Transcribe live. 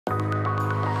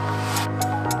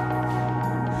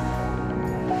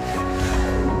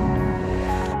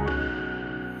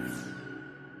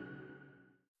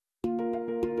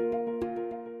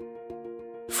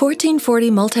1440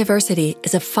 Multiversity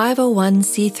is a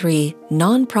 501c3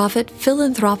 nonprofit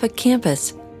philanthropic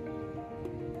campus,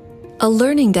 a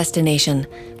learning destination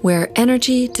where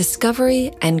energy,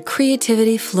 discovery, and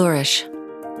creativity flourish.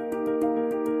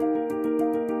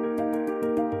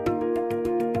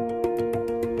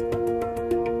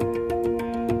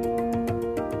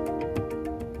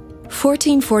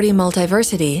 "1440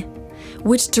 Multiversity,"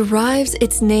 which derives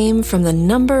its name from the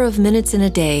number of minutes in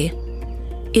a day,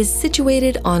 is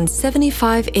situated on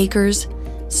 75 acres,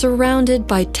 surrounded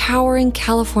by towering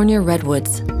California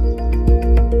redwoods.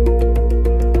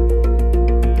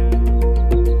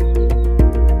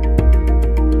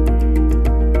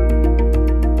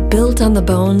 Built on the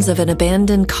bones of an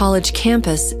abandoned college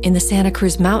campus in the Santa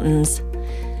Cruz mountains,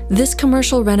 this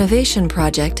commercial renovation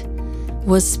project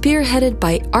was spearheaded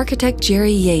by architect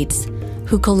Jerry Yates,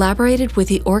 who collaborated with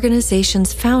the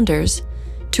organization's founders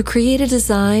to create a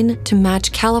design to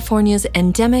match California's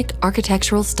endemic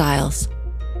architectural styles.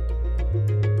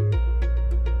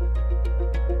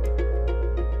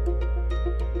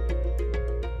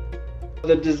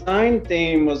 The design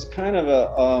theme was kind of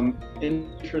an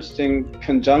interesting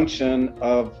conjunction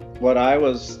of what I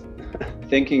was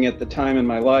thinking at the time in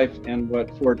my life and what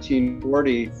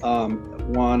 1440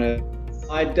 wanted.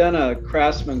 I'd done a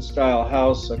craftsman style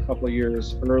house a couple of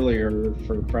years earlier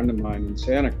for a friend of mine in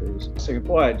Santa Cruz. I was thinking,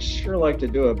 boy, I'd sure like to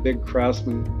do a big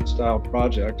craftsman style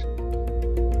project.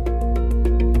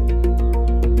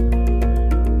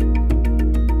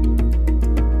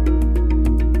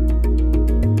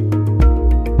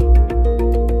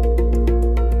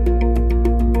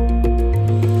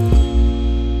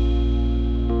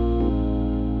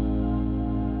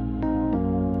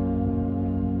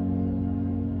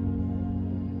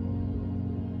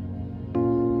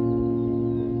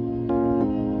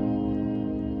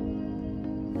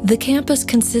 The campus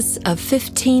consists of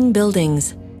 15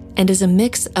 buildings and is a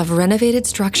mix of renovated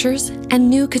structures and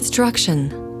new construction.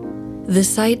 The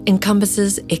site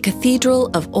encompasses a cathedral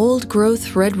of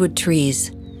old-growth redwood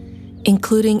trees,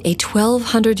 including a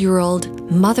 1,200-year-old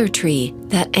mother tree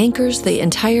that anchors the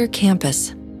entire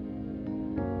campus.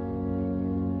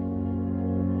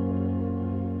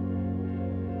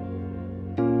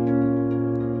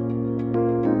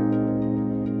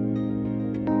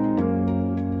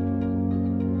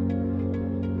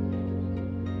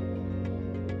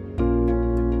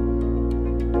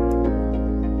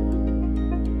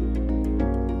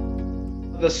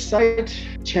 The site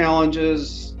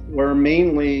challenges were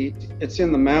mainly, it's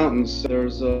in the mountains.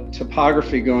 There's a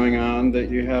topography going on that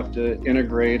you have to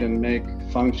integrate and make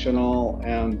functional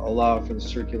and allow for the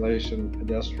circulation of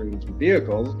pedestrians and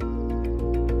vehicles.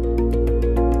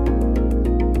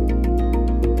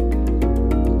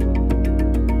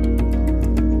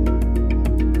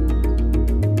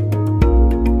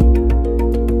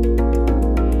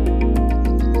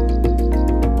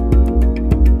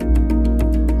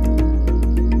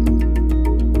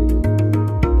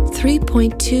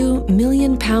 3.2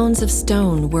 million pounds of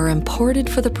stone were imported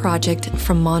for the project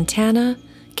from Montana,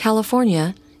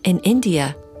 California, and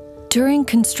India. During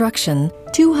construction,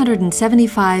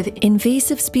 275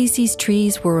 invasive species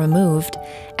trees were removed,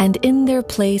 and in their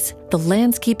place, the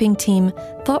landscaping team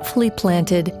thoughtfully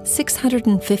planted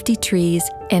 650 trees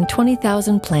and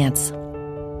 20,000 plants.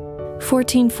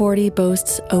 1440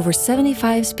 boasts over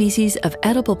 75 species of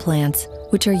edible plants,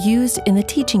 which are used in the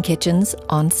teaching kitchens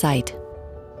on site.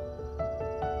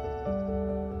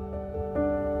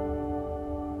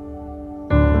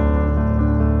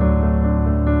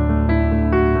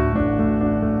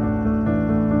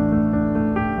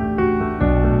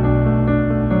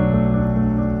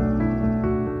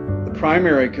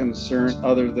 Primary concern,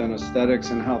 other than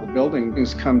aesthetics and how the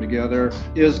buildings come together,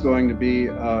 is going to be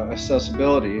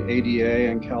accessibility, ADA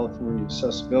and California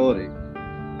accessibility.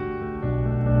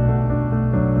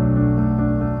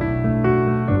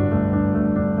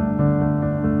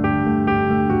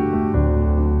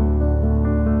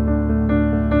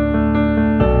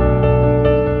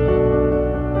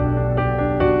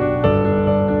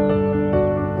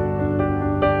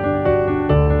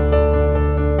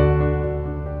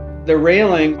 The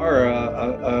railing are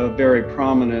a very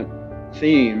prominent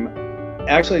theme.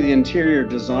 Actually, the interior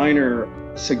designer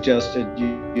suggested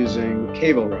using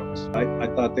cable rows. I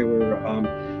thought they were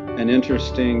an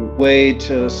interesting way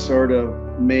to sort of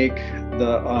make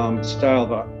the style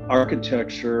of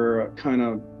architecture kind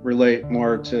of relate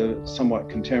more to somewhat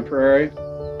contemporary.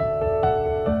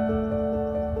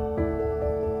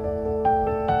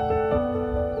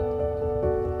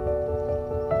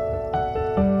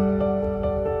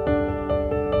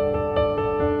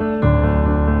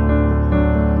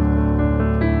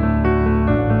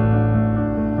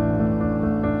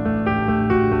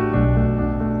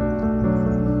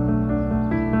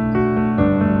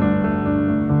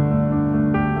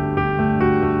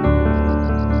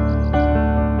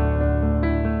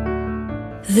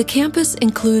 The campus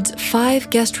includes 5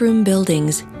 guest room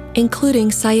buildings,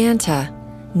 including Santa,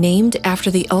 named after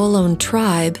the Ohlone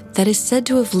tribe that is said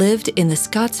to have lived in the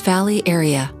Scotts Valley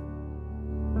area.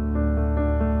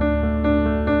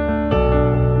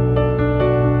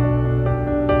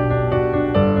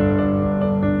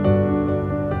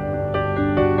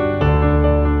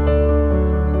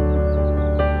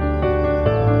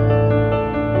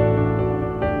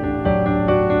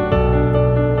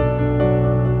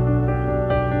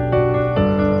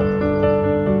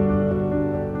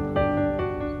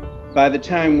 By the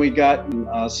time we got in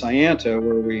Santa,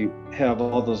 where we have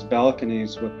all those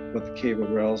balconies with the cable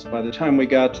rails, by the time we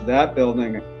got to that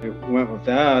building, it went with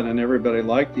that, and everybody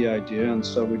liked the idea, and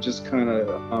so we just kind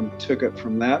of took it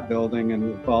from that building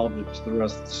and evolved it to the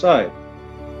rest of the site.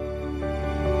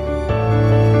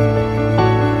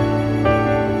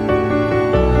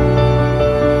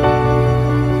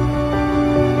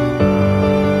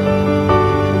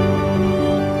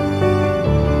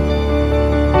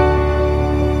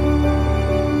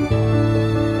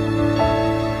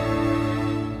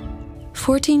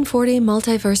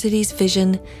 Multiversity's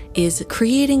vision is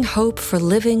creating hope for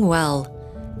living well,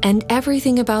 and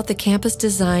everything about the campus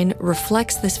design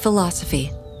reflects this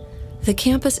philosophy. The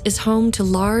campus is home to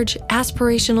large,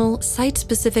 aspirational,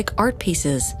 site-specific art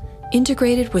pieces,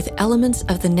 integrated with elements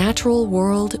of the natural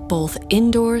world both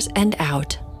indoors and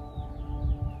out.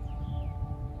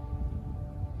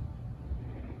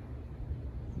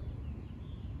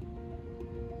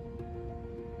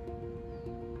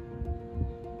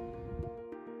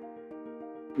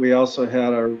 We also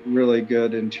had a really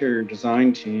good interior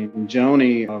design team.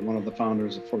 Joni, one of the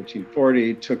founders of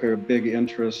 1440, took a big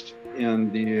interest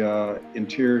in the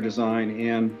interior design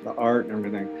and the art and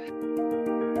everything.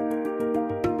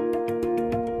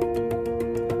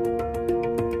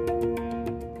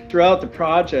 Throughout the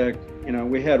project,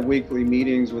 we had weekly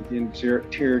meetings with the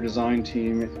interior design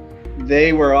team.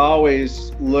 They were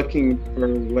always looking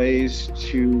for ways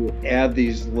to add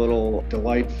these little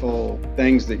delightful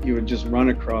things that you would just run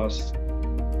across.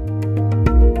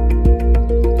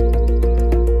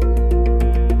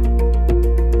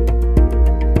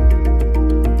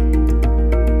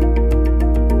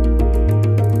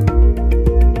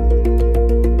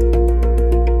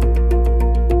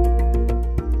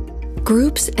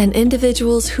 Groups and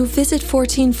individuals who visit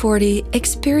 1440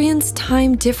 experience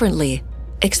time differently,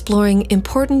 exploring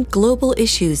important global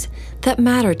issues that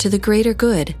matter to the greater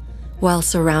good, while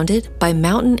surrounded by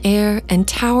mountain air and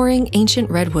towering ancient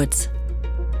redwoods.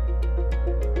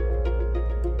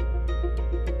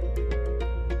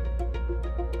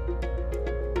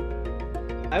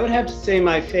 I would have to say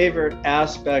my favorite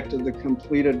aspect of the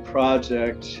completed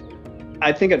project,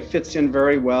 I think it fits in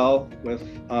very well with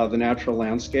the natural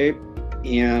landscape.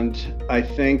 And I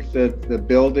think that the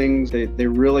buildings, they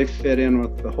really fit in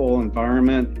with the whole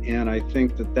environment. And I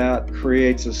think that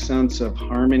creates a sense of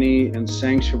harmony and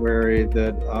sanctuary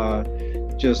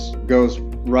that just goes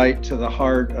right to the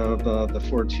heart of the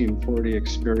 1440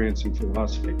 experience and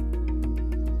philosophy.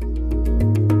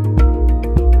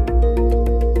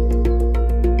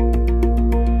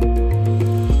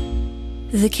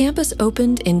 The campus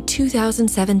opened in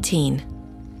 2017.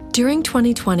 During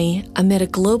 2020, amid a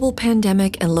global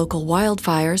pandemic and local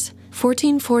wildfires,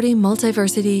 1440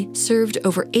 Multiversity served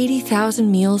over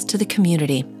 80,000 meals to the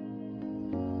community.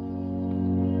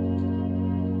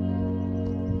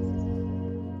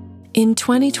 In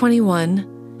 2021,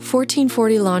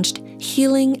 1440 launched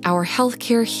Healing Our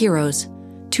Healthcare Heroes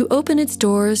to open its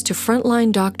doors to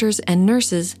frontline doctors and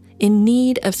nurses in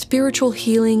need of spiritual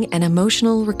healing and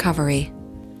emotional recovery.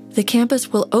 The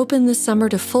campus will open this summer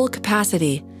to full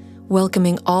capacity,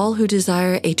 welcoming all who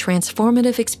desire a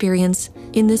transformative experience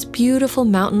in this beautiful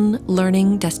mountain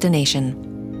learning destination.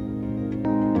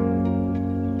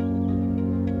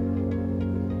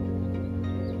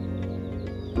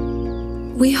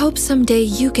 We hope someday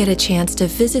you get a chance to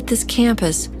visit this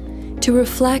campus to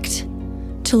reflect,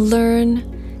 to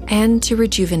learn, and to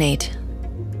rejuvenate.